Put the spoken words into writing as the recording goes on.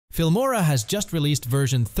Filmora has just released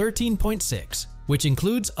version 13.6, which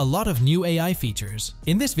includes a lot of new AI features.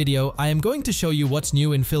 In this video, I am going to show you what's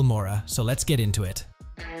new in Filmora, so let's get into it.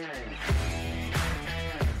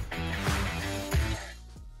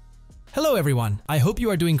 Hello everyone, I hope you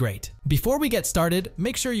are doing great. Before we get started,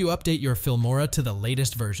 make sure you update your Filmora to the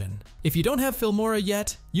latest version. If you don't have Filmora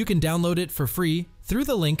yet, you can download it for free through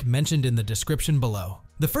the link mentioned in the description below.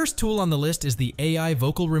 The first tool on the list is the AI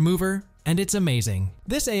Vocal Remover, and it's amazing.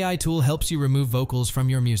 This AI tool helps you remove vocals from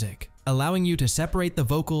your music, allowing you to separate the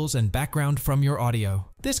vocals and background from your audio.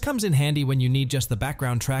 This comes in handy when you need just the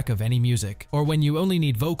background track of any music, or when you only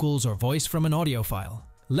need vocals or voice from an audio file.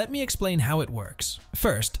 Let me explain how it works.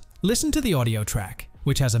 First, listen to the audio track,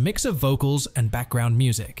 which has a mix of vocals and background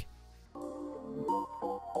music.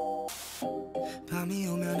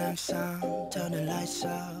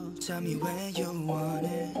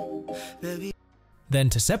 Then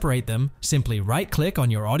to separate them, simply right-click on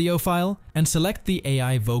your audio file and select the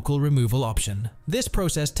AI Vocal Removal option. This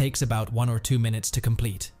process takes about 1 or 2 minutes to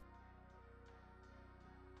complete.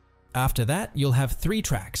 After that, you'll have 3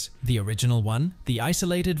 tracks: the original one, the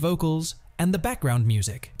isolated vocals, and the background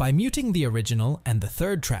music. By muting the original and the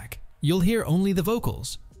third track, you'll hear only the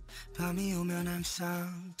vocals.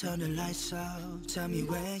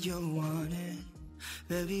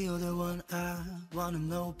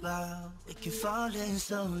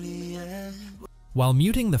 While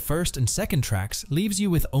muting the first and second tracks leaves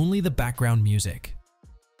you with only the background music.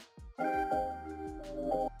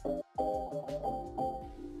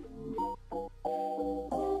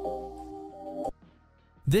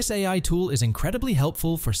 This AI tool is incredibly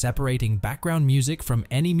helpful for separating background music from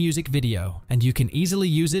any music video, and you can easily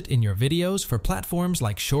use it in your videos for platforms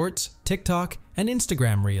like Shorts, TikTok, and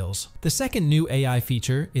Instagram Reels. The second new AI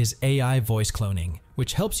feature is AI voice cloning,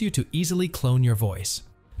 which helps you to easily clone your voice.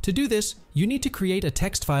 To do this, you need to create a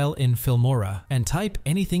text file in Filmora and type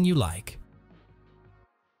anything you like.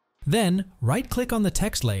 Then, right-click on the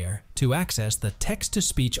text layer to access the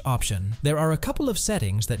text-to-speech option. There are a couple of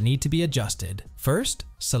settings that need to be adjusted. First,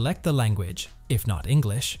 select the language, if not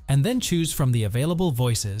English, and then choose from the available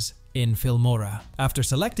voices in Filmora. After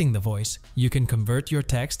selecting the voice, you can convert your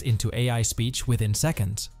text into AI speech within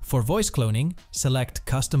seconds. For voice cloning, select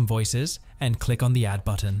Custom Voices and click on the Add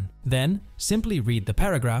button. Then, simply read the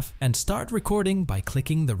paragraph and start recording by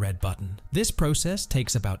clicking the red button. This process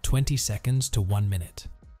takes about 20 seconds to 1 minute.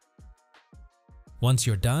 Once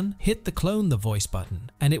you're done, hit the Clone the Voice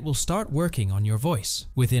button, and it will start working on your voice.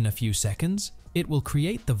 Within a few seconds, it will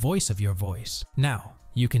create the voice of your voice. Now,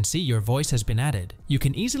 you can see your voice has been added. You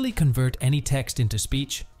can easily convert any text into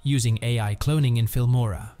speech using AI cloning in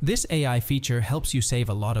Filmora. This AI feature helps you save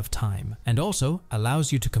a lot of time, and also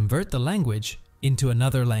allows you to convert the language into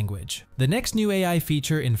another language. The next new AI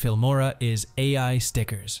feature in Filmora is AI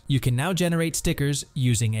stickers. You can now generate stickers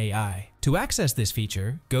using AI. To access this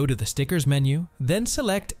feature, go to the Stickers menu, then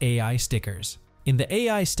select AI Stickers. In the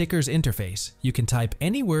AI Stickers interface, you can type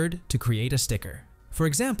any word to create a sticker. For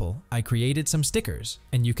example, I created some stickers,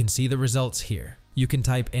 and you can see the results here. You can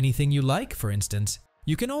type anything you like, for instance.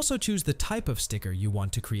 You can also choose the type of sticker you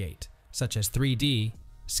want to create, such as 3D,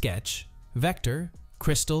 sketch, vector,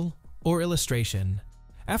 crystal, or illustration.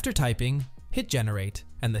 After typing, hit generate,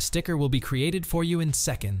 and the sticker will be created for you in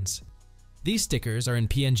seconds. These stickers are in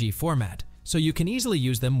PNG format, so you can easily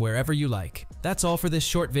use them wherever you like. That's all for this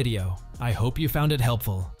short video. I hope you found it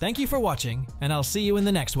helpful. Thank you for watching, and I'll see you in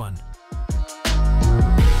the next one.